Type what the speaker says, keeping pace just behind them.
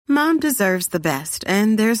Mom deserves the best,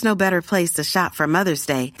 and there's no better place to shop for Mother's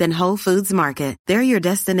Day than Whole Foods Market. They're your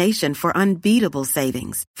destination for unbeatable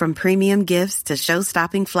savings, from premium gifts to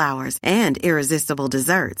show-stopping flowers and irresistible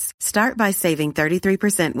desserts. Start by saving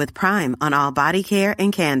 33% with Prime on all body care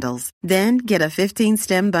and candles. Then get a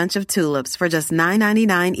 15-stem bunch of tulips for just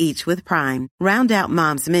 $9.99 each with Prime. Round out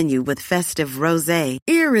Mom's menu with festive rosé,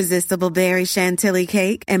 irresistible berry chantilly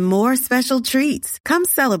cake, and more special treats. Come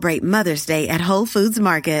celebrate Mother's Day at Whole Foods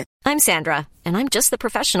Market. I'm Sandra, and I'm just the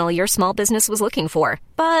professional your small business was looking for.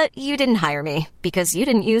 But you didn't hire me because you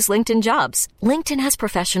didn't use LinkedIn Jobs. LinkedIn has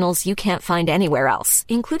professionals you can't find anywhere else,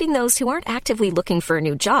 including those who aren't actively looking for a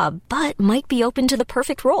new job, but might be open to the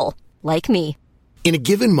perfect role, like me. In a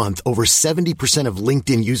given month, over 70% of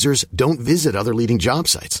LinkedIn users don't visit other leading job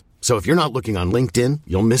sites. So if you're not looking on LinkedIn,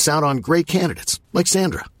 you'll miss out on great candidates, like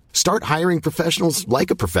Sandra. Start hiring professionals like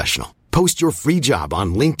a professional. Post your free job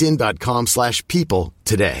on linkedin.com/people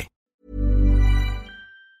today.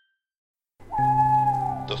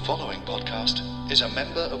 The following podcast is a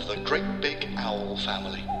member of the Great Big Owl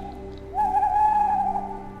family.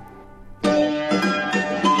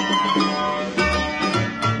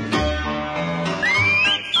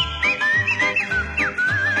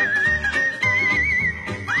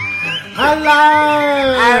 Hello!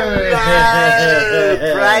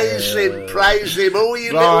 Praise him, all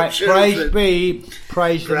you little children.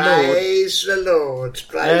 Praise the Lord.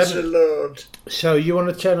 Praise the Lord. So you want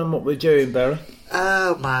to tell them what we're doing, Barry?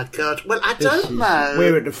 Oh my God! Well, I don't know.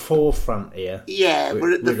 We're at the forefront here. Yeah,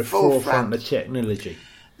 we're at the forefront of technology.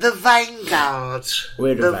 The vanguard.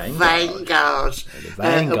 We're the vanguard. The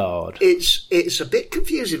vanguard. It's a bit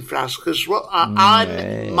confusing for us because I'm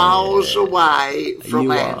miles away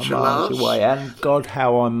from Angela. You are miles away, and God,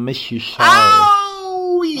 how I miss you so.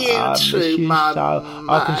 Oh, you too, Mum. So.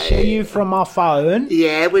 I can see you from my phone.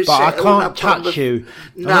 Yeah, but I can't touch you.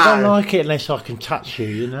 No. And I don't like it unless I can touch you,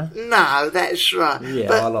 you know? No, that's right. Yeah,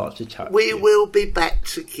 but I like to touch you. We will be back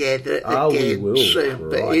together again soon.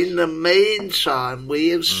 Right. But in the meantime, we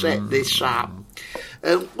have set this up.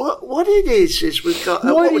 What it is we've got,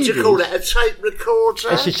 what would you call it, a tape recorder?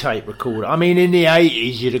 It's a tape recorder. I mean, in the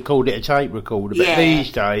 80s, you'd have called it a tape recorder, but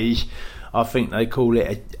these days, I think they call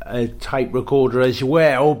it a tape recorder as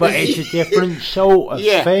well, but it's a different sort of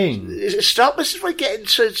thing. Stop us if we're getting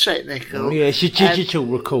too technical. Oh, yeah, it's a digital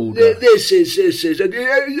recorder. This is. It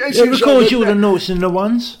records all the noughts and the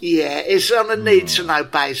ones. Yeah, it's on a need-to-know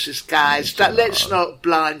basis, guys. Let's not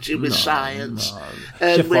blind you with science.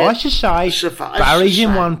 Suffice to say, Barry's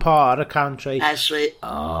in one part of the country. That's it.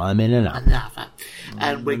 I'm in another.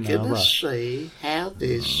 And we're going to see how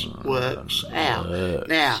this works out.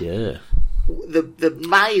 Now, the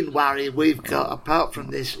main worry we've got, apart from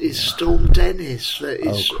this, is Storm Dennis.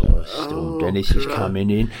 Storm Dennis is coming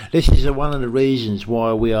in. This is one of the reasons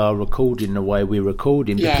why we are recording the way we're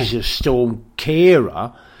recording, because of Storm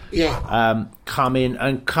Kira. Come in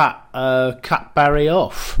and cut Barry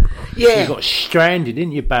off. Yeah, you got stranded,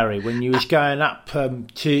 didn't you, Barry, when you was going up to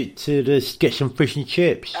get some fish and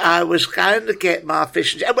chips? I was going to get my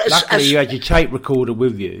fish and chips. Luckily, you had your tape recorder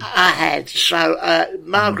with you. I had. So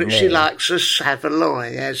Margaret, she likes a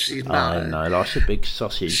saveloy, as you know. I know, likes a big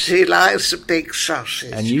sausage. She likes a big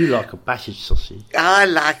sausage. And you like a battered sausage. I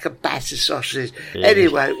like a battered sausage. Yeah.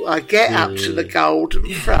 Anyway, I get up to the Golden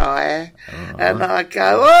Friar, and I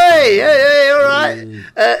go, hey, all right.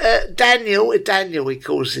 Daniel, he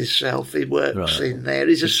calls himself. He works in there.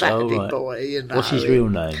 He's a Saturday boy, you know. What's his real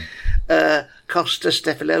name? Costa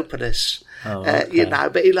Stephanopoulos. Okay. You know,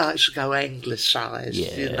 but he likes to go anglicised,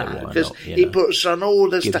 you know, because he puts on all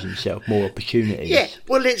the stuff. Gives himself more opportunities. Yeah,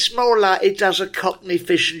 well, it's more like he does a Cockney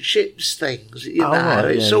fish and chips things, you know.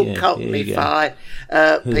 It's all Cockney-fied,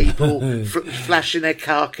 people flashing their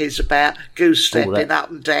car keys about, goose stepping up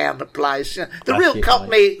and down the place. You know, the real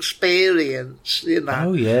Cockney experience, you know.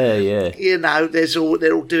 Oh, yeah. You know, they're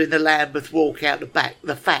all doing the Lambeth walk out the back.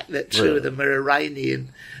 The fact that two of them are Iranian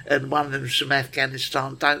and one of them's from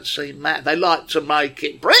Afghanistan don't seem matter. They like to make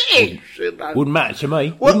it British. You know. Wouldn't matter to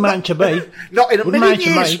me. Wouldn't matter to me. Not in a million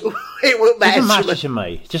years. It wouldn't matter to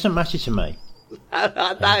me. It doesn't matter to me.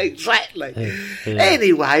 I know, exactly.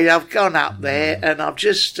 Anyway, I've gone up there and I've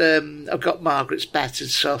just I've got Margaret's battered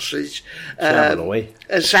sausage. Saveloy.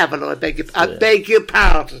 I beg your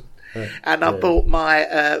pardon. And I bought my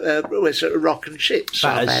rock and chips.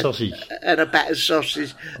 Battered sausage. And a battered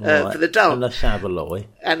sausage for the dog. And a saveloy.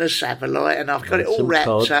 And I've got it all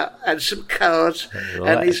wrapped up. And some cards.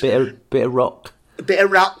 Right, and a bit of rock. A bit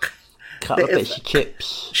of rock. Couple of bits of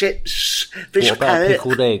chips. Chips. Fish what about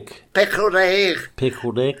pickled egg? Pickled egg.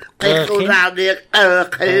 Pickled egg. Pickled onion.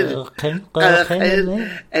 Gherkin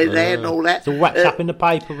And then all that. So wrapped up in the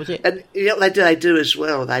paper, was it? And you know what they do as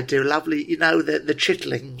well? They do lovely, you know, the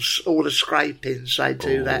chitlings, all the scrapings, they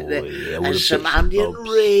do that there. Yeah, and some onion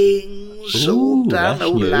rings, all done,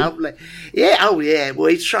 all lovely. Yeah, oh yeah, well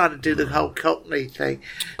he's trying to do the whole Cockney thing.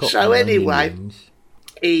 So anyway,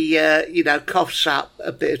 he, coughs up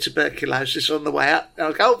a bit of tuberculosis on the way up.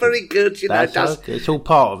 I go, very good, it's all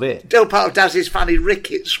part of it. Does his funny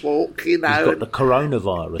rickets walk, He's got the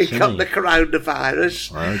coronavirus, He's got the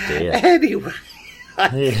coronavirus. Oh dear. Anyway, I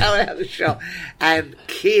go out of the shop and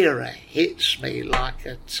Kira hits me like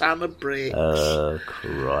a ton of bricks. Oh,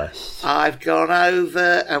 Christ. I've gone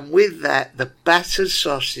over, and with that, the battered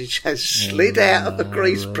sausage has slid out of the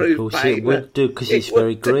greaseproof paper. Of course it would do, because it's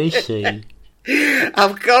very greasy.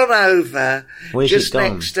 I've gone over. Where's just it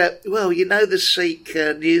gone? next to, the Sikh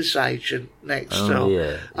newsagent next door.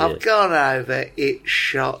 Yeah, I've gone over. It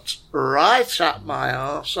shot right up my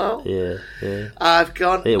arsehole. Yeah. I've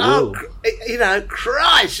gone. It will.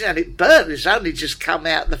 Christ! And it burnt. It's only just come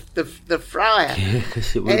out the fryer. Yeah,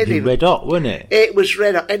 because it would be red hot, wouldn't it? It was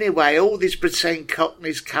red hot. Anyway, all these pretend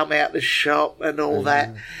Cockneys come out the shop and all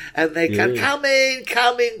that, and they go, "Come in."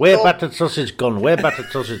 Where battered sausage gone?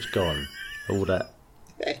 All that.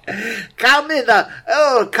 Come in,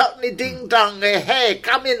 Cockney ding dong, hey,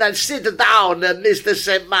 come in and sit down, Mr.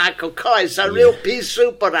 St. Michael. It's a real pea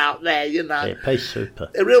super out there, you know. Yeah, pea super.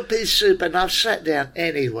 A real pea super, and I've sat down.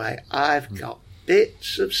 Anyway, I've got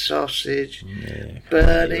bits of sausage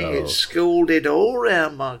burning, it's scalded all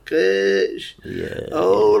round my guts,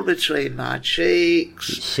 all between my cheeks.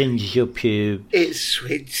 It singes your pubes. It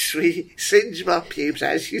singes my pubes,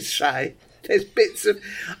 as you say. There's bits of,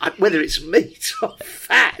 whether it's meat or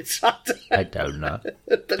fat, I don't know.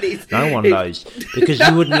 But no one knows, because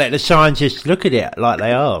you wouldn't let the scientists look at it like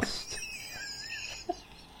they asked.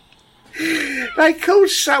 They called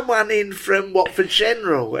someone in from Watford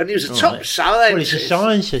General, and he was a top scientist. Well, he's a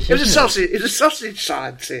scientist. He was a sausage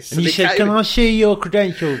scientist. And he said, "Can I see your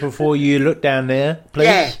credentials before you look down there, please?"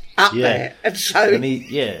 Yeah, up there. And so,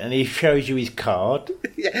 he shows you his card.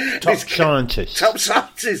 Yeah, top scientist. Top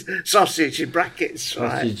scientist, sausage in brackets,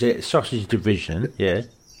 right? Sausage division. Yeah.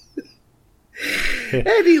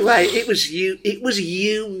 Anyway, it was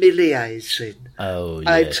humiliating. Oh,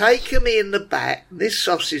 yeah. They'd taken me in the back. This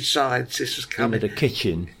sausage scientist was coming. Into the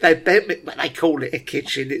kitchen. They bent me. They call it a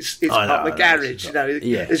kitchen. It's part of the garage.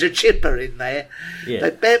 There's a chipper in there. Yeah.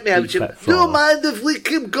 They bent me over to him. Don't mind if we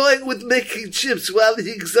keep going with making chips while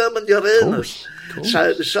you examine your illness.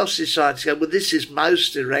 So the sausage scientist goes, "Well, this is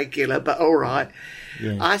most irregular, but all right."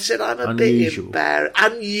 Yeah. I said, "I'm a bit embarrassed."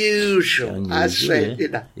 Unusual. I said,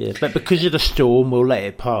 Yeah, but because of the storm, we'll let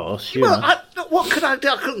it pass. What could I do?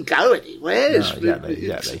 I couldn't go anywhere. Exactly.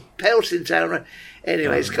 It's pelting down.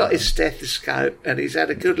 Anyway, he's got his stethoscope, and he's had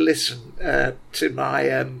a good listen to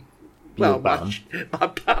my my bum.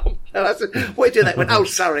 I said, "What are you doing?" That went, "Oh,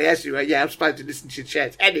 sorry." As you were, I'm supposed to listen to your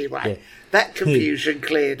chest. Anyway, that confusion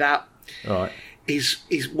cleared up. All right.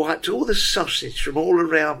 He's wiped all the sausage from all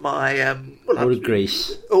around my all the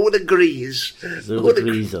grease. All the grease. All the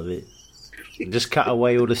grease of it. Just cut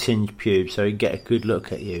away all the singed pubes so he can get a good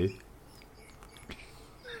look at you.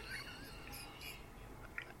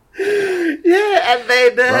 Yeah, and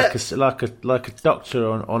then like a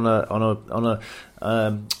doctor in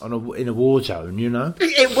a war zone, you know.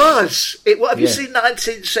 It was. Have you seen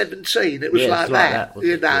 1917? It was like that,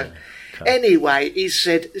 you know. Yeah. Anyway, he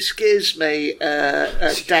said, "Excuse me,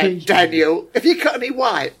 Daniel, have you got any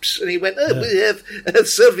wipes?" And he went, "We have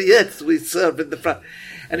serviettes we serve in the front."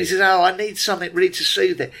 And he says, "Oh, I need something really to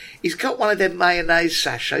soothe it." He's got one of them mayonnaise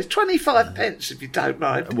sachets, 25 pence if you don't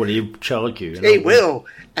mind. Well, he'll charge you. He will.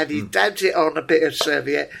 And he dabs it on a bit of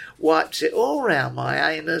serviette, wipes it all round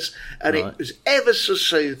my anus, and it was ever so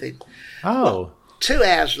soothing. Oh. Well, 2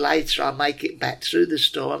 hours later, I make it back through the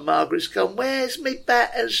store, and Margaret's gone, "Where's me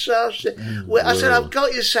battered sausage?" I said, "I've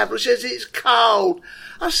got your sample." She says, "It's cold."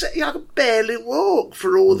 I said, "I can barely walk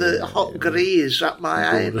for all the hot grease up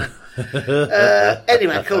my anus."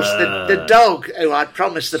 Anyway, of course, the dog who I'd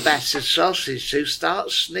promised the battered sausage to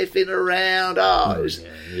starts sniffing around.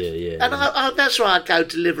 And that's why I go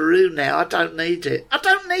to Deliveroo now. I don't need it. I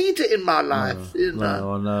don't need it in my life.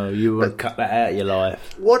 No, I know. You would cut that out of your life.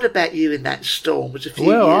 What about you in that storm? It was a few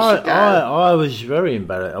years ago. I was very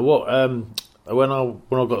embarrassed. When I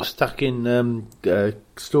got stuck in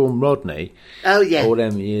Storm Rodney. Oh yeah. All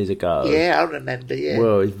them years ago. Yeah, I remember. Yeah.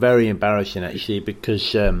 Well, it's very embarrassing actually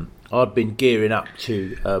because I'd been gearing up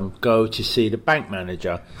to go to see the bank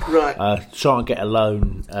manager, right? Try and get a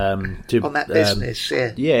loan to on that business,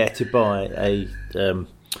 to buy a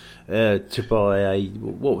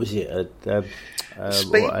what was it? A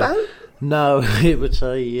speedboat? No, it was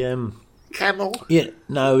a camel. Yeah,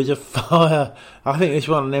 no, it was a fire. I think it's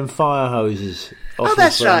one of them fire hoses.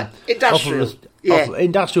 That's right, industrial.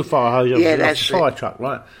 Industrial fire hose. That's a fire truck,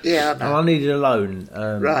 right? Yeah, I know. And I needed a loan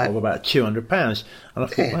of about £200, and I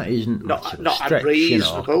thought that isn't much of a stretch,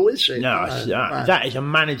 unreasonable, is it? No, that is a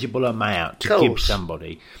manageable amount to give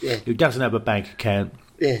somebody who doesn't have a bank account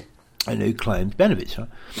and who claims benefits. Right?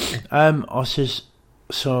 I says.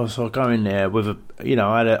 So I go in there with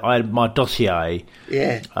I had my dossier,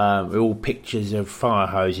 with all pictures of fire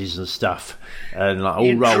hoses and stuff, and like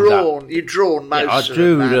all rolled up. You'd drawn most. I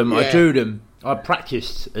drew them. I drew them. I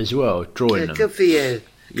practiced as well drawing them. Good for you.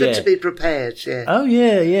 Good to be prepared. Yeah. Oh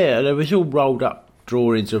yeah. There was all rolled up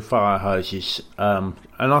drawings of fire hoses, and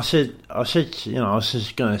I said, I was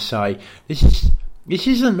just going to say This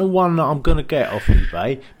isn't the one that I'm going to get off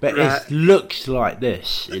eBay, but it looks like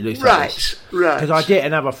this. It looks like this. Right. Because I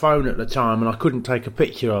didn't have a phone at the time, and I couldn't take a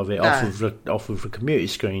picture of it off of the computer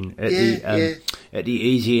screen at the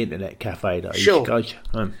Easy Internet Cafe that I used to go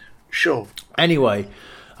to. Sure. Anyway,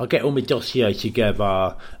 I get all my dossier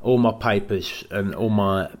together, all my papers, and all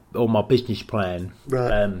my business plan.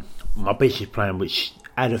 Right. My business plan, which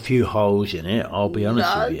had a few holes in it, I'll be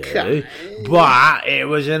honest with you, but it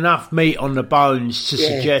was enough meat on the bones to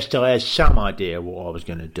suggest I had some idea what I was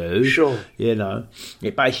going to do. Sure.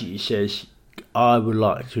 It basically says I would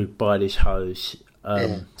like to buy this hose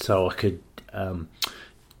so I could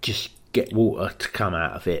just get water to come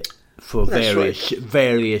out of it for various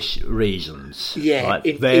reasons. Yeah,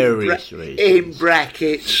 reasons. In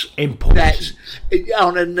brackets, important. That's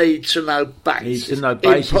on a need-to-know basis. Need-to-know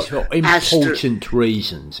basis for important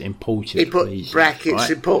reasons. Important reasons. Brackets,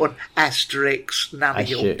 important asterisks, none of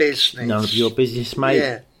your business. None of your business, mate.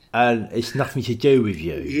 Yeah. And it's nothing to do with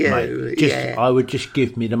you, mate. I would just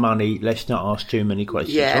give me the money. Let's not ask too many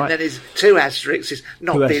questions. Yeah, right? And then there's 2 asterisks. It's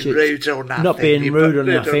not being rude or nothing. Not being rude or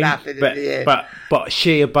nothing. But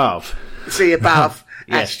she above. See above.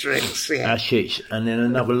 Asterisks. Yeah. Asterisks. And then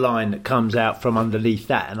another line that comes out from underneath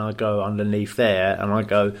that, and I go underneath there, and I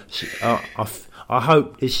go. I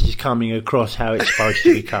hope this is coming across how it's supposed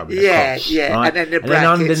to be coming across. Yeah. Right? And then the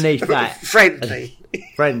brackets, underneath that, friendly.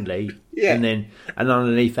 Yeah. And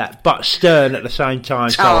underneath that, but stern at the same time,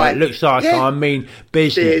 so it looks like I mean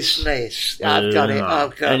business. I've got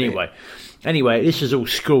it. Anyway, this is all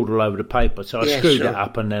scrawled all over the paper, so I screwed it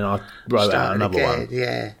up and then I wrote out another one.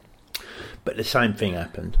 Yeah. But the same thing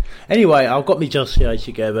happened. Anyway, I've got my dossier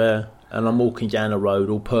together and I'm walking down the road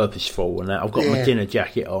all purposeful and that. I've got my dinner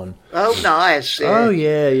jacket on. Oh, nice. Yeah. Oh,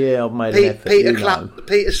 yeah, I've made an effort.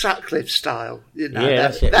 Peter Sutcliffe style,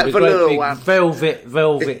 that's it. That velour one.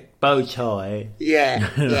 Velvet bow tie. Yeah,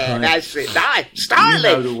 that's it. Nice, styling. You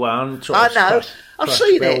know the one. I know. I've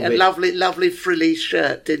seen it. A lovely frilly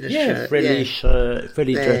shirt, dinner shirt.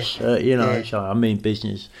 Frilly dress shirt, so I mean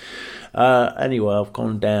business. Anyway, I've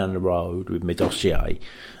gone down the road with my dossier,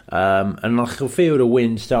 and I can feel the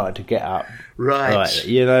wind starting to get up. Right.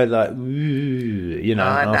 And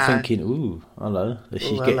I'm thinking, ooh, hello, this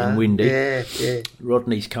is getting windy. Yeah.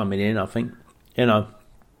 Rodney's coming in, I think,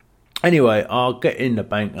 Anyway, I'll get in the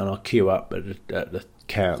bank and I'll queue up at the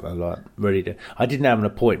counter, like, ready to... I didn't have an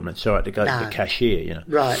appointment, so I had to go to the cashier,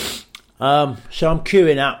 Right. So I'm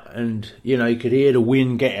queuing up and, you could hear the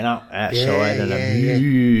wind getting up outside like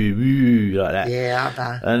that. Yeah,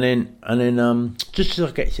 I know. And then just as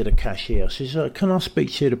I get to the cashier, I says, can I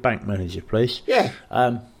speak to the bank manager, please? Yeah.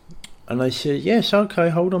 And they said, yes, okay,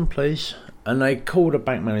 hold on, please. And they call the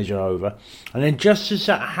bank manager over. And then just as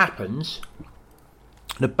that happens,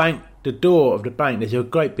 the door of the bank, there's a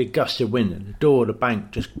great big gust of wind, and the door of the bank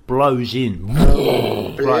just blows in.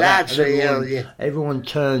 Everyone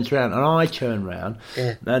turns round, and I turn round,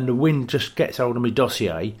 and the wind just gets hold of my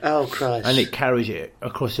dossier. Oh, Christ. And it carries it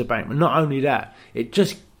across the bank. But not only that, it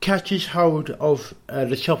just catches hold of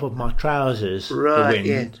the top of my trousers. Right, the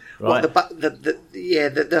wind. Yeah. Right. The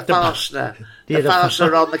fastener. The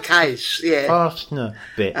fastener on the case, fastener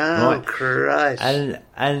bit. Oh, right? Christ.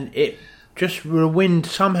 And it just, the wind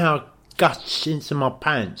somehow guts into my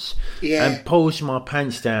pants and pulls my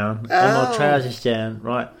pants down and my trousers down,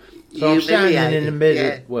 right? So I'm standing in the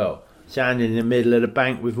middle, standing in the middle of the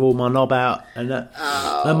bank with all my knob out and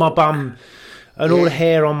my bum, and all the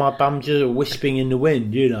hair on my bum just wisping in the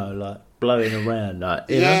wind, like blowing around, like,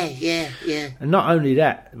 Yeah. And not only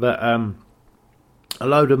that, but a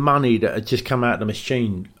load of money that had just come out of the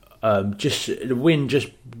machine just the wind just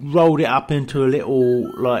rolled it up into a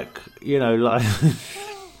little, like, you know, like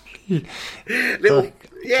little. Like,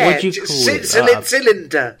 yeah, what do you call it?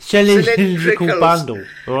 Cylindrical bundle,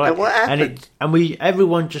 right? And what happened?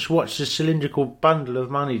 Everyone just watched the cylindrical bundle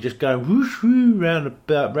of money just going whoosh, whoosh, round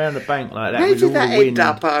the bank like that. Where with did all that the wind. end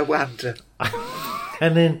up, I wonder?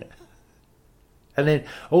 and then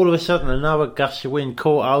all of a sudden another gust of wind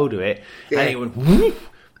caught hold of it, and it went whoop,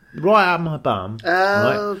 right up my bum.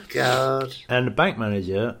 Oh, right? God. And the bank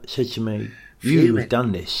manager said to me, "You have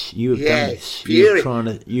done this. You have done this.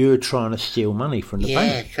 You're trying to steal money from the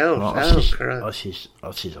bank." Yeah, cool. I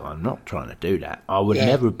says, "I'm not trying to do that. I would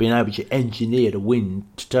never have been able to engineer the wind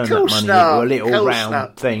to turn that money into a little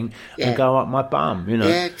round thing and go up my bum, you know."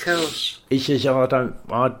 Yeah, of course. He says,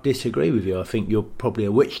 I disagree with you. I think you're probably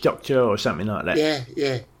a witch doctor or something like that.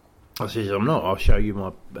 Yeah. I says, I'm not. I'll show you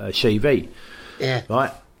my CV. Yeah.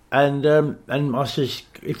 Right? And I says,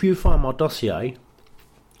 if you find my dossier,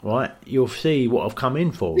 right, you'll see what I've come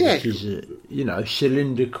in for, which is a,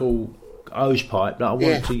 cylindrical hose pipe that I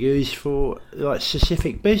want to use for like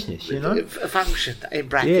specific business, you know, a function in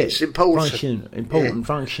brackets, important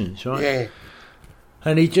functions, right? Yeah.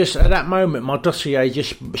 And he just at that moment, my dossier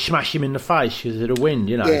just smashed him in the face because of the wind,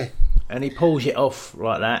 you know. Yeah. And he pulls it off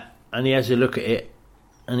like that, and he has a look at it,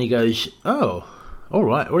 and he goes, "Oh, all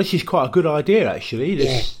right. Well, this is quite a good idea, actually.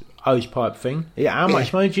 This." Hose pipe thing. Yeah, how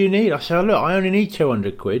much money do you need? I said, look, I only need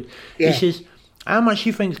 200 quid. Yeah. He says, how much do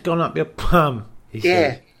you think's gone up your bum? He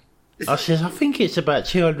said. I says, I think it's about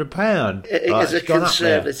 £200. As a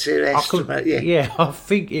conservative estimate, Yeah, I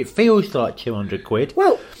think it feels like 200 quid.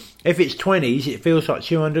 Well, if it's 20s, it feels like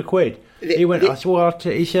 200 quid. He went, I said,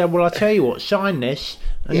 he said, well, I'll tell you what, sign this,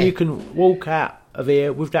 and you can walk out of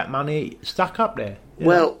here with that money stuck up there.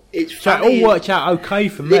 Well, it's funny. So it all worked out okay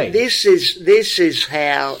for me. This is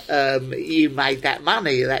how you made that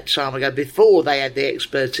money that time ago, before they had the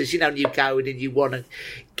expertise. You know, you go in and you want to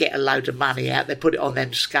get a load of money out, they put it on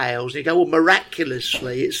them scales, and you go, well,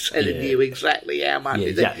 miraculously, it's telling you exactly how much. Yeah,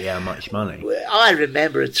 exactly how much money. I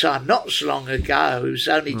remember a time not so long ago, it was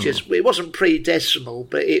only it wasn't pre-decimal,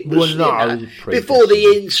 but it was, before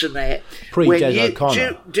the internet. Pre-Des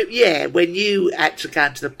O'Connor. When you had to go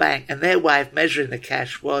into the bank, and their way of measuring the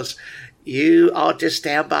cash was, you are just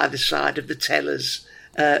down by the side of the teller's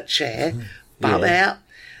chair, bum out.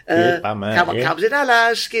 Comes in, hello,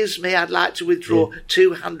 excuse me, I'd like to withdraw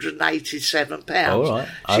 £287. All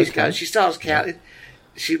right. She starts counting,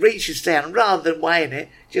 she reaches down, rather than weighing it,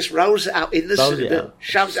 just rolls it up in the cylinder,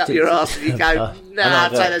 shoves it up your arse, and you go, no, I'll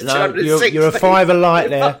take that's 260. You're a fiver light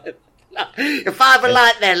there. You're fiver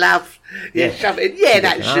light there, love. Shove it in.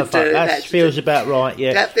 That should do. That feels about right,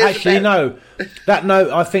 Actually, no, that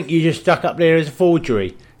note I think you just stuck up there as a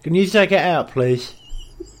forgery. Can you take it out, please?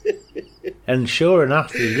 And sure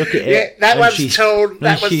enough, you look at it. That one's torn.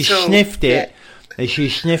 She sniffed it, and she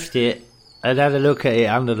sniffed it, and had a look at it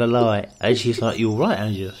under the light, and she's like, "You're right,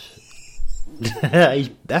 Angelus.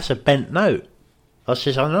 That's a bent note." I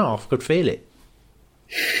says, "I know, I could feel it."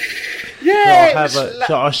 Yeah, so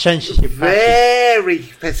I have a sensitive passage. Very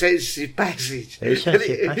sensitive passage. Very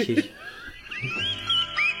sensitive passage.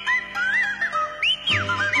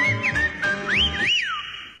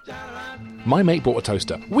 My Mate Bought a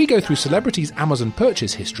Toaster. We go through celebrities' Amazon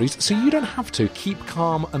purchase histories so you don't have to. Keep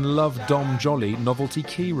calm and love Dom Jolly novelty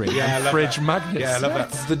keyring and fridge magnets. Yeah, I love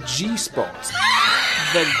that. The G-Spot.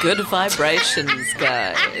 The Good Vibrations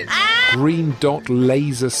Guide. Green Dot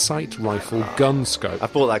Laser Sight Rifle Gun Scope.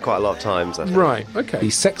 I've bought that quite a lot of times, I think. Right, okay. The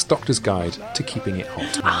Sex Doctor's Guide to Keeping It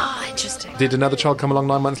Hot. Interesting. Did another child come along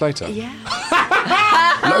 9 months later? Yeah.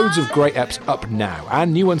 Loads of great apps up now,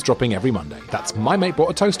 and new ones dropping every Monday. That's My Mate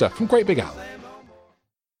Bought a Toaster from Great Big Al.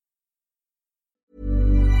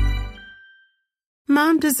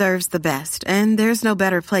 Mom deserves the best, and there's no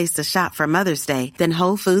better place to shop for Mother's Day than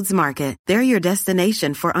Whole Foods Market. They're your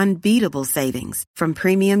destination for unbeatable savings, from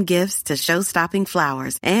premium gifts to show-stopping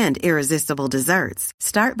flowers and irresistible desserts.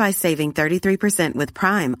 Start by saving 33% with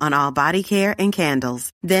Prime on all body care and candles.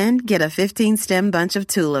 Then get a 15-stem bunch of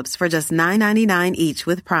tulips for just $9.99 each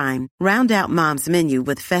with Prime. Round out Mom's menu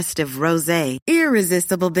with festive rosé,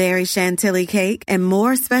 irresistible berry chantilly cake, and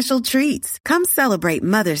more special treats. Come celebrate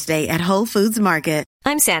Mother's Day at Whole Foods Market.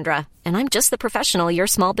 I'm Sandra, and I'm just the professional your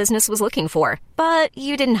small business was looking for. But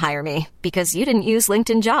you didn't hire me because you didn't use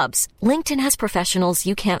LinkedIn Jobs. LinkedIn has professionals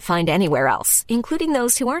you can't find anywhere else, including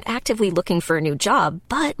those who aren't actively looking for a new job,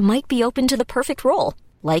 but might be open to the perfect role,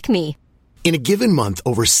 like me. In a given month,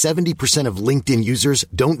 over 70% of LinkedIn users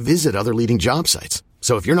don't visit other leading job sites.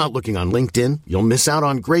 So if you're not looking on LinkedIn, you'll miss out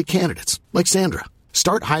on great candidates like Sandra.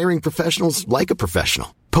 Start hiring professionals like a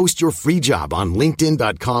professional. Post your free job on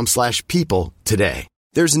linkedin.com/people today.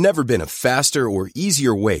 There's never been a faster or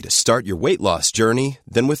easier way to start your weight loss journey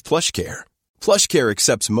than with PlushCare. PlushCare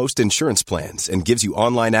accepts most insurance plans and gives you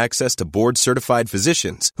online access to board-certified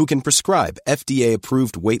physicians who can prescribe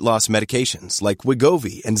FDA-approved weight loss medications like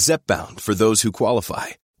Wegovy and Zepbound for those who qualify.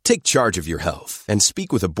 Take charge of your health and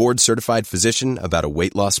speak with a board-certified physician about a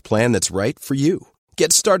weight loss plan that's right for you.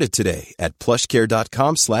 Get started today at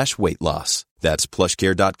plushcare.com/weight loss. That's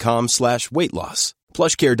plushcare.com/weight loss.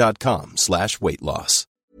 plushcare.com/weight loss.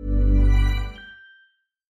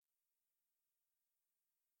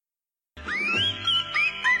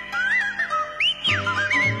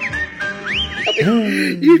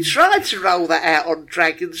 You tried to roll that out on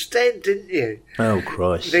Dragon's Den, didn't you? Oh,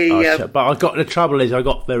 Christ. But the trouble is I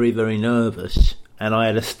got very, very nervous and I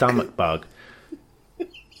had a stomach bug.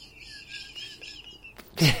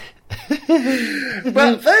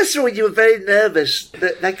 Well, first of all, you were very nervous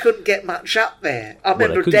that they couldn't get much up there. I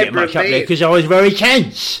remember Deborah Mead, because I was very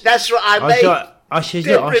tense. That's what I mean. I said,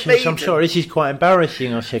 look, I'm sorry, this is quite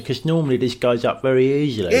embarrassing. I said, because normally this goes up very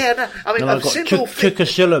easily. Yeah, no, I mean, I've got Tucker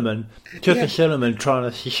Silliman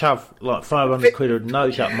trying to shove like 500 quid of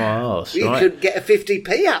notes up my arse. You couldn't get a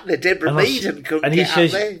 50p up there. Deborah Mead couldn't get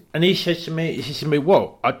up there. And he says to me,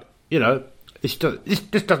 well, this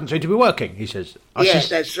doesn't seem to be working, he says.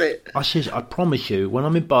 That's it. I says, I promise you, when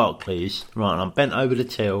I'm in Barclays, right, and I'm bent over the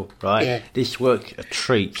till, right, this works a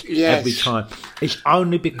treat every time. It's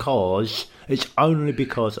only because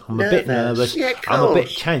I'm a bit nervous, I'm a bit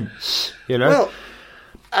tense, Well,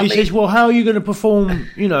 he says, well, how are you going to perform,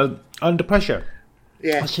 under pressure?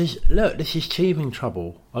 Yeah. I says, look, this is teething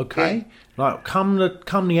trouble, okay? Yeah. Like, come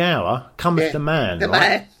the hour, cometh the man, the right?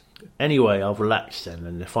 man. Anyway, I've relaxed then,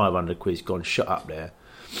 and the 500 quid's gone shut up there.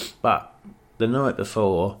 But the night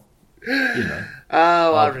before,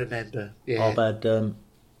 I remember. Yeah.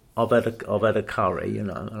 I've had a curry,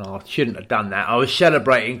 and I shouldn't have done that. I was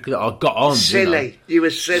celebrating because I got on. Silly, you were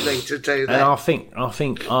silly to do that. And I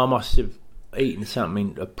think I must have eaten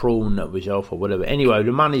something, a prawn that was off or whatever. Anyway,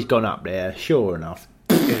 the money's gone up there, sure enough.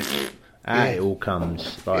 It all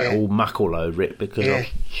comes, all muck all over it because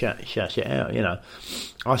I've shut it out,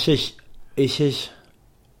 He says,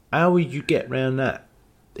 how would you get round that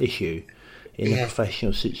issue in a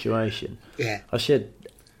professional situation? Yeah. I says,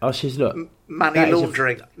 look, money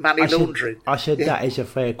laundering. I said that is a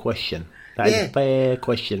fair question. That is a fair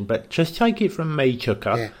question, but just take it from me,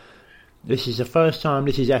 Chucker. Yeah. This is the first time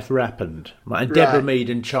this has ever happened. And Deborah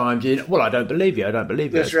Mead chimes in. Well, I don't believe you. That's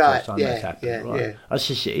right. The first time that's happened. Right. Yeah. I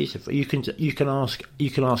said, you can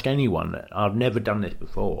ask anyone that I've never done this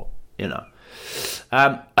before.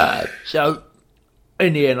 So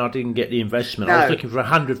in the end, I didn't get the investment. No. I was looking for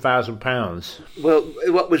 £100,000. Well,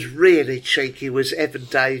 what was really cheeky was Evan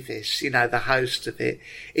Davis, the host of it.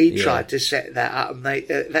 He tried to set that up, and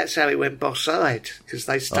that's how he went boss-eyed, because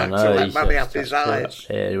they stuck all that money up his eyes.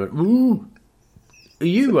 He went, ooh.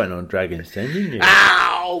 You went on Dragon's Den, didn't you?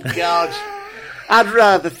 Oh, God. I'd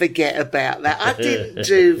rather forget about that. I didn't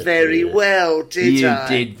do very well, did I?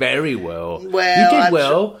 You did very well. Well, you did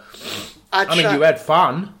well. I mean, you had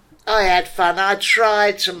fun. I had fun. I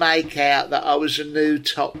tried to make out that I was a new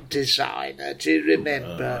top designer. Do you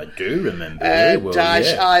remember? I do remember.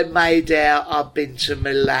 I made out I'd been to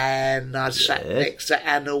Milan. I sat next to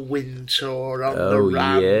Anna Wintour on the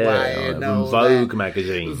runway and all Vogue that.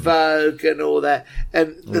 magazine. Vogue and all that.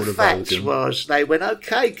 And the fact was, they went,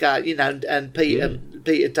 okay, go, and Peter,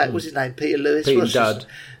 what's his name? Peter Lewis? Peter Dudd.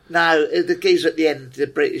 No, the geezer at the end, the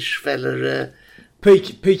British fella...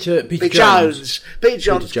 Peter Jones. Peter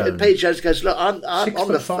Jones goes, look, I'm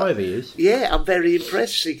 6'5" he is. Yeah, I'm very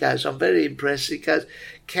impressed. He goes, He goes,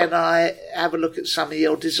 can I have a look at some of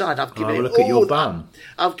your design? I've given it all. Your bum.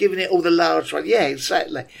 I've given it all the large one. Yeah,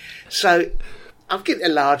 exactly. So I've given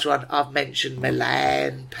it a large one. I've mentioned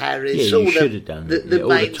Milan, Paris, all the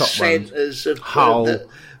main centres of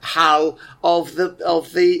Hull of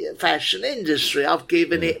the fashion industry. I've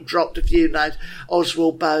given it, dropped a few names.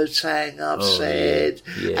 Oswald Boateng, I've said.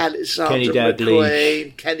 Yeah. Alexander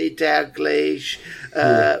McQueen, Kenny Dalglish,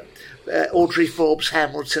 Audrey Forbes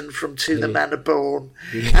Hamilton from To the Manor Born.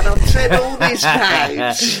 And I've said all these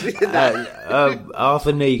names.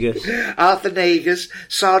 Arthur Negus,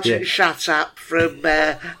 Sergeant Shut Up from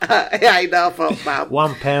Ain't Half Hot Mum.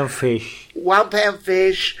 £1 fish. £1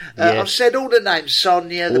 fish. I've said all the names.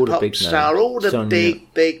 Sonia, the pop star, all the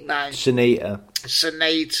big names.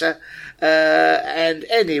 Sunita. And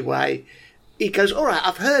anyway, he goes, all right,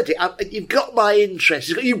 I've heard it. You've got my interest.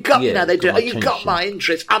 You've got, they do. You've got my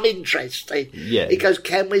interest. I'm interested. Yeah. He goes,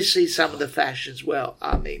 can we see some of the fashions? Well,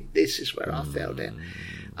 I mean, this is where I fell down.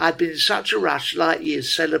 I'd been in such a rush, like you,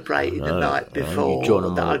 celebrating the night before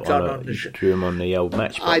that I'd gone on the show. Drew them on the old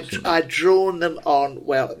matchbox. I'd drawn them on.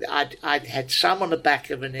 Well, I'd had some on the back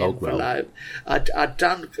of an envelope. I'd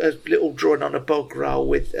done a little drawing on a bog roll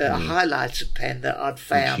with a highlighter pen that I'd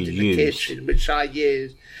found in the kitchen, which I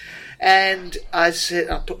used. And I said,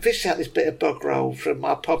 fished out this bit of bog roll from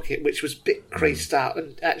my pocket, which was a bit creased up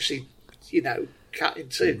and actually, cut in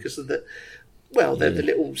two because of the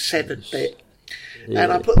little severed bit. Yeah.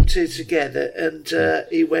 And I put them two together, and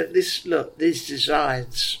he went, these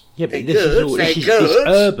designs, they're good. It's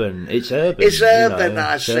urban. It's urban.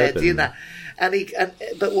 I said,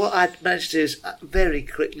 but what I'd managed to do is very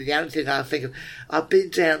quickly. The only thing I think of, I've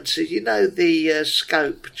been down to the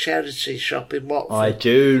Scope charity shop in Watford. I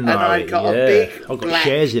do know. And I got a big I've got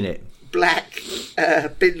shares in it. Black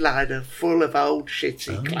bin liner full of old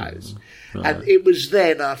shitty clothes. Right. And it was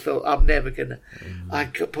then I thought, I'm never gonna. I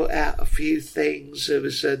could put out a few things. There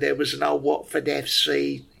was an old Watford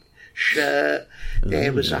FC shirt.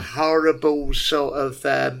 There was a horrible sort of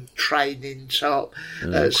training top,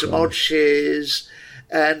 some odd shoes,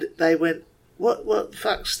 and they went, What the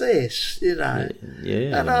fuck's this? Yeah.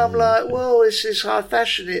 And I'm like, well, this is high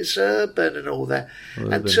fashion, it's urban and all that.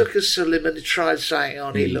 And took us to him and tried saying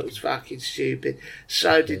on, he looked fucking stupid.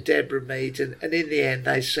 So did Deborah Mead. And in the end,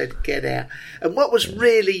 they said, get out. And what was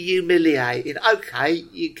really humiliating, okay,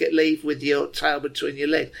 you could leave with your tail between your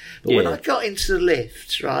legs. But when I got into the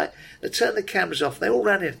lift, right, they turned the cameras off, they all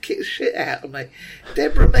ran in and kicked the shit out of me.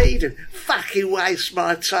 Deborah Mead, fucking waste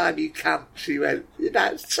my time, you cunt. She went,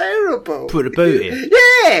 it's terrible. Put a boot in.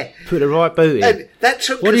 Yeah. Put the right boot in. And that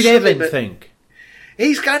took what did Evan think?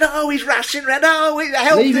 He's going, he's rushing around,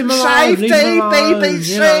 health and safety,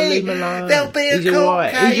 BBC. Leave him alone. There'll be a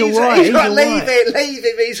court case. He's all right. Leave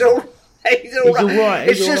him, he's all right. He's all right.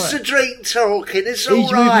 It's just a drink talking. It's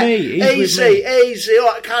all right. Easy. All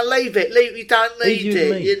right, I can't leave it. You don't need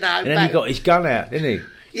it. And then he got his gun out, didn't he?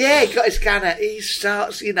 Yeah, he got his gun out. He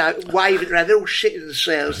starts, waving around. They're all shitting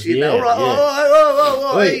themselves, all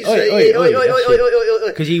right, easy.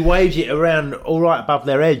 Because he waves it around all right above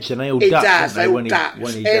their heads, and they all duck. They all duck.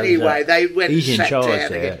 Anyway, they went and sat down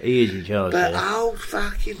again. He is in charge there. But old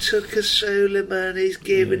fucking Tucker Suleiman, he's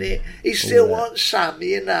giving it. He still wants some,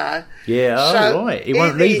 Yeah, right. He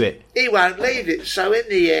won't leave it. He won't leave it. So in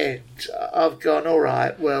the end, I've gone, all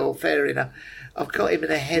right, well, fair enough. I've got him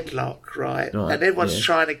in a headlock, right? And everyone's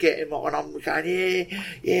trying to get him on. I'm going,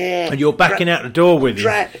 yeah. And you're backing out the door with him.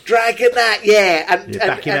 Dragging that, yeah. And you're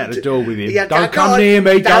backing out the door with him. Yeah, don't come near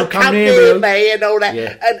me, don't come near me. And all that.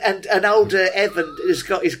 Yeah. And older Evan has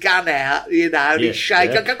got his gun out, and he's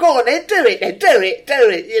shaking. I go, go on then, do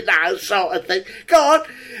it, sort of thing. Go on.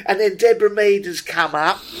 And then Deborah Mead has come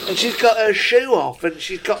up, and she's got her shoe off, and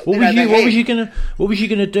she's got, what was you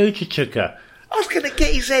gonna do to Tucker? I was going to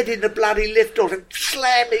get his head in the bloody lift door and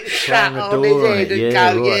slam it shut on his head and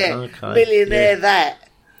go, millionaire that.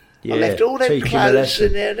 Yeah. I left all them clothes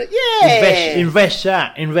in there. Invest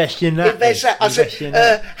in that. I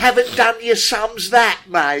said, haven't done your sums that,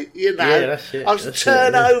 mate. Yeah, that's it. I was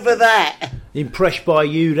turn over that. Impressed by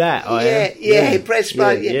you, that I am. Impressed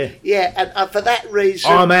by you. Yeah, and for that reason,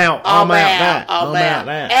 I'm out. I'm out. For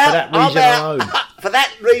that reason alone. For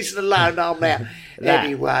that reason alone, I'm out.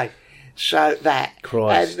 Anyway. So that.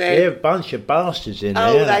 Christ, they're a bunch of bastards in there.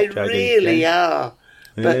 Oh, they really are.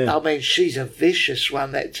 But, I mean, she's a vicious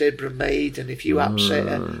one, that Deborah Mead, and if you upset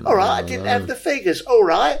her... All right, I didn't have the figures. All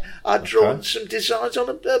right, I'd drawn some designs on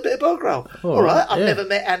a bit of bog roll. All right, I've never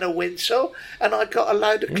met Anna Wintour, and I got a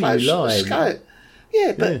load of clothes on the scope.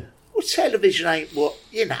 Yeah, but... Well, television ain't what,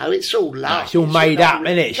 it's all lies. It's all made up,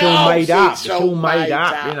 isn't it? It's all made up. It's all made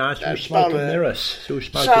up. It's all smoke and mirrors. So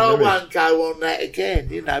I won't go on that again,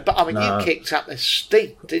 But, I mean, you kicked up the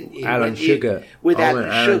stink, didn't you? Alan Sugar. With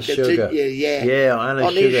Alan Sugar, didn't you? Yeah, Alan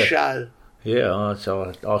on Sugar. His show. Yeah,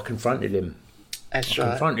 so I confronted him. That's right.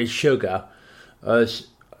 I confronted Sugar.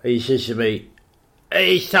 He says to me,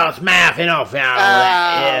 he starts mouthing off.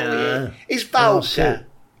 He's vulgar.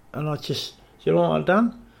 And I just, do you know what I've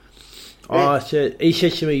done? He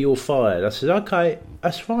said to me, you're fired. I said, okay,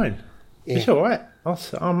 that's fine. Yeah. It's all right.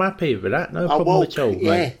 I'm happy with that. No problem at all,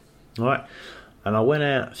 mate. Right. And I went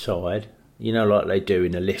outside, like they do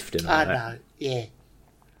in the lift and all that. I know, yeah.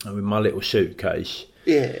 And with my little suitcase.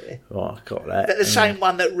 Yeah. Right, I got that. The same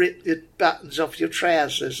one that ripped the buttons off your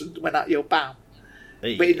trousers and went up your bum.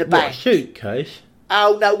 But in the back. What, a suitcase?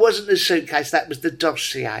 Oh, no, it wasn't the suitcase. That was the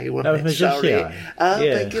dossier, wasn't it? Dossier. Oh,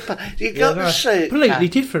 beg your pardon. You got the suitcase. Completely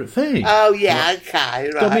different thing. Oh, yeah, okay,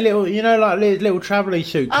 right. Got me little, like little travelling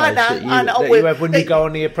suitcase I know. that you have when you go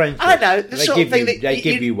on The Apprentice. I know, the sort of thing that they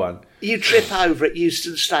give you one. You trip over at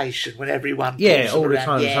Euston Station when everyone yeah, all the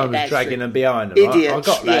around. time someone's dragging them behind them. Idiots,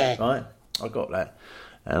 I got that, right? I got that.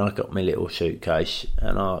 And I got my little suitcase,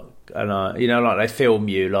 and I, you know, like they film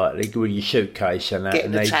you, like they give you your suitcase and that,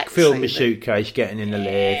 and they film your suitcase getting in the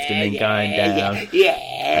lift and then going down,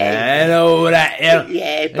 and all that.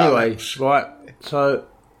 Yeah. Anyway, right. So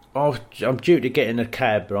I'm due to get in a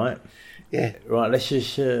cab, right? Yeah. Right. Let's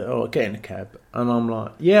just get in the cab, and I'm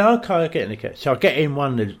like, yeah, okay, I'll get in the cab. So I get in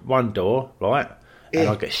one door, right? And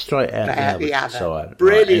I get straight out the other side.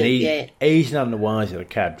 Brilliant, right? And he's none the wiser, the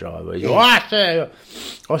cab driver. He's like, I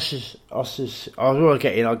was going to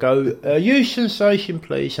get in. I go, Euston Station,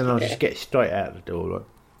 please. And I just get straight out the door. Right?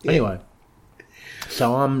 Anyway,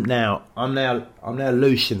 so I'm now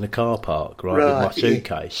loose in the car park, right, with my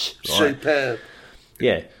suitcase. Right? Superb.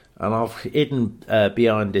 Yeah, and I've hidden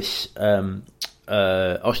behind this...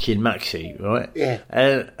 Austin Maxi, right? Yeah.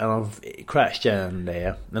 And I've crouched down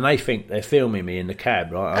there, and they think they're filming me in the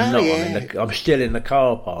cab, right? I'm not. Yeah. I'm still in the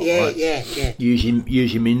car park, right? Yeah.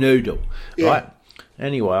 Using my noodle, right?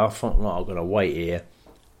 Anyway, I thought, right, I'm gonna wait here,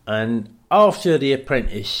 and after The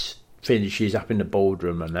Apprentice finishes up in the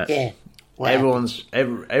boardroom and that, everyone's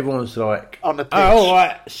like, on the pitch. Oh, all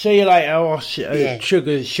right, see you later.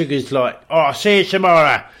 Sugar's like, I'll see you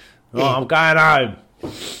tomorrow. Right, I'm going home.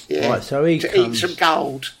 Yeah. Right, so he comes, eat some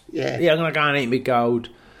gold. Yeah, I'm going to go and eat my gold.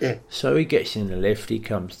 Yeah. So he gets in the lift, he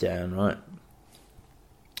comes down, right,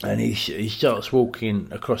 and he starts walking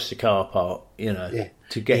across the car park, you know,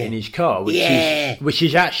 to get in his car, which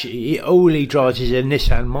is actually all he drives is a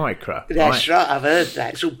Nissan Micra. That's right, I've heard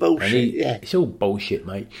that. It's all bullshit. It's all bullshit,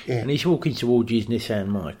 mate. Yeah. And he's walking towards his Nissan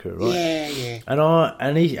Micra, right? Yeah.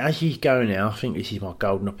 And as he's going there, I think this is my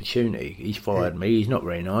golden opportunity. He's fired me. He's not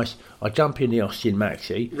very nice. I jump in the Austin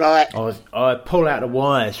Maxi. Right. I pull out the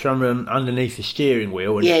wires from underneath the steering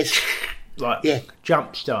wheel and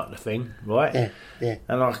jump start the thing, right? Yeah.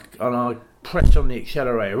 And I press on the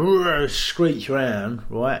accelerator, screech round,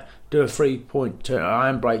 right? Do a 3-point turn,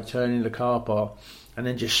 handbrake turn in the car park, and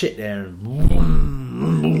then just sit there and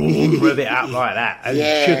rev it up like that.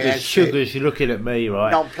 And Sugar's looking at me, right?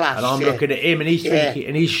 Non-plus, and I'm looking at him, and he's thinking,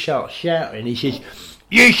 and he's shouting. He says,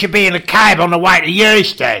 "You should be in a cab on the way to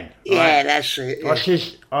Euston." Yeah, right? that's it. Yeah.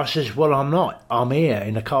 I says, well, I'm not. I'm here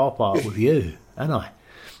in the car park with you, ain't I?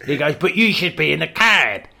 He goes, but you should be in a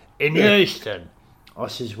cab in Euston. I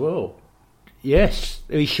says, well, yes,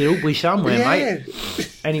 he should be somewhere, mate.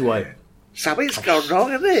 Anyway. Something's gone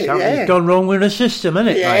wrong, isn't it? Something's gone wrong with the system, isn't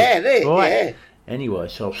it, mate? Yeah, it is, right. Anyway,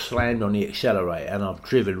 so I've slammed on the accelerator and I've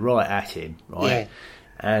driven right at him, right? Yeah.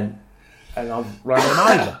 And I've run him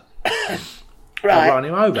over. Right. I run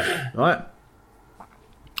him over, right?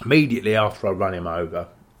 Immediately after I run him over,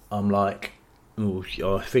 I'm like,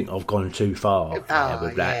 I think I've gone too far with that.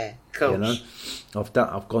 Yeah, cool. You know, I've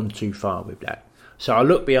gone too far with that. So I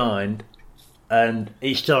look behind, and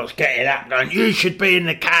he starts getting up, going, "You should be in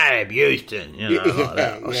the cab, Euston." You know, like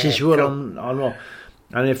that. I says, "Well, I'm not."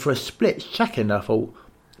 And then for a split second, I thought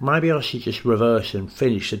maybe I should just reverse and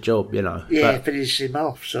finish the job. You know, finish him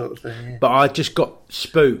off, sort of thing. Yeah. But I just got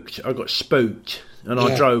spooked. I got spooked, and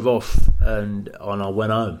I drove off, and I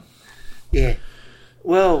went home. Yeah.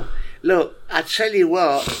 Well, look, I tell you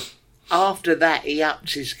what. After that, he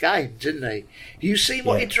upped his game, didn't he? You see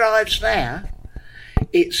what he drives now?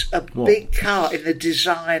 It's a big car in the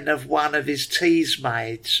design of one of his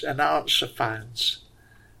Teasmaids and answer phones.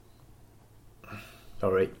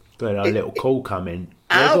 Sorry, we had a little call come in.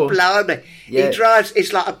 Oh, blimey. Yeah. He drives,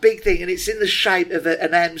 it's like a big thing, and it's in the shape of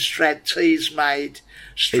an Amstrad Teasmaid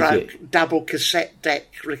 / double cassette deck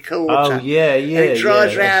recorder. Oh, yeah. And he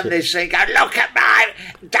drives around this thing, going, "Look at my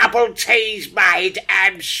double Teasmaid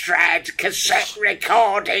Amstrad cassette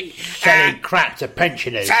recording." Selling crap to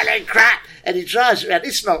pensioners. Selling crap. And he drives around.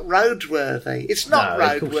 It's not roadworthy. It's not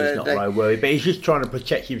roadworthy. Of course it's not roadworthy, but he's just trying to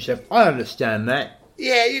protect himself. I understand that.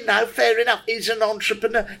 Yeah, you know, fair enough. He's an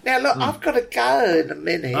entrepreneur. Now, look, I've got to go in a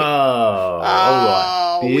minute. All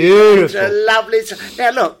right. Beautiful. A lovely time. Now,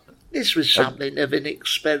 look, this was something of an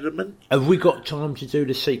experiment. Have we got time to do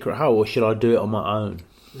the secret hole, or should I do it on my own?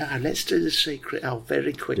 No, let's do the secret hole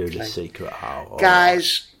very quickly. Do the secret hole.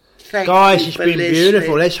 Guys, thank you it's been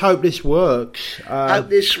beautiful. Let's hope this works. Hope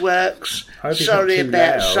this works. Sorry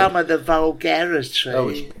about some of the vulgarity. Oh,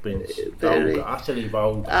 it's been vulgar, utterly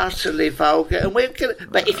vulgar. Utterly vulgar. And we're gonna,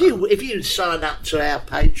 but if you sign up to our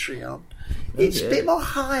Patreon, it's a bit more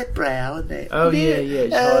highbrow, isn't it? Oh,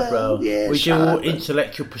 it's highbrow. We do all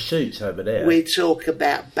intellectual pursuits over there. We talk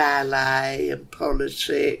about ballet and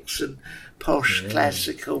politics and posh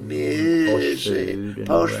classical music,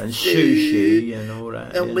 posh food, sushi and all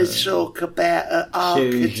that. And we talk about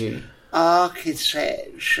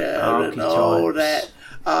architecture and all that,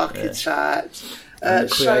 archetypes. And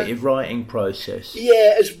the creative writing process.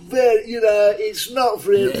 Yeah, it's very, it's not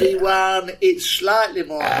for everyone. It's slightly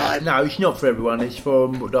more high. No, it's not for everyone. It's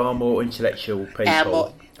for our more intellectual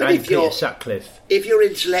people. And Peter Sutcliffe. If you're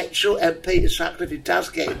intellectual, and Peter Sutcliffe, he does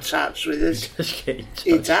get in touch with us.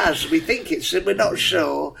 He does. We think it's him. We're not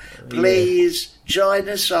sure. Please join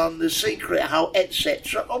us on The Secret Hole,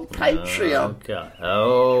 etc. on Patreon. Okay.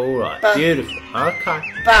 All right. Beautiful. Okay.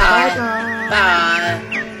 Bye.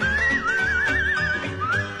 Bye.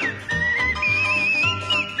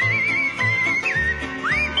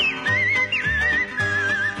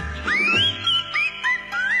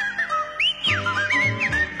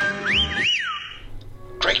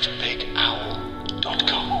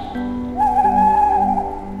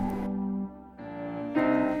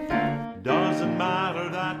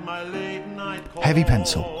 Heavy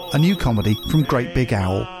Pencil, a new comedy from Great Big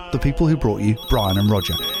Owl, the people who brought you Brian and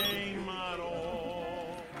Roger.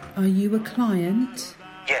 Are you a client?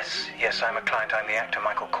 Yes, I'm a client. I'm the actor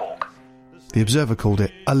Michael Cork. The Observer called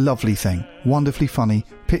it a lovely thing, wonderfully funny,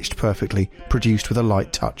 pitched perfectly, produced with a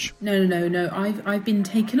light touch. No. I've been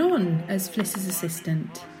taken on as Fliss's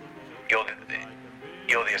assistant. You're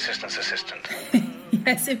the assistant's assistant?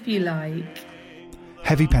 Yes, if you like.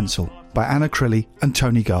 Heavy Pencil by Anna Crilly and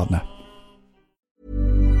Tony Gardner.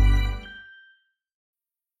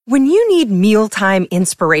 When you need mealtime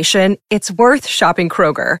inspiration, it's worth shopping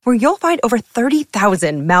Kroger, where you'll find over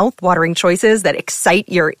 30,000 mouth-watering choices that excite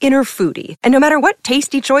your inner foodie. And no matter what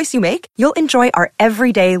tasty choice you make, you'll enjoy our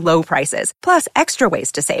everyday low prices, plus extra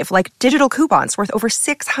ways to save, like digital coupons worth over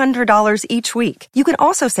 $600 each week. You can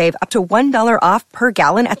also save up to $1 off per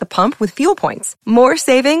gallon at the pump with fuel points. More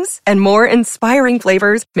savings and more inspiring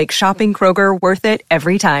flavors make shopping Kroger worth it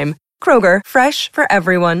every time. Kroger, fresh for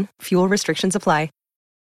everyone. Fuel restrictions apply.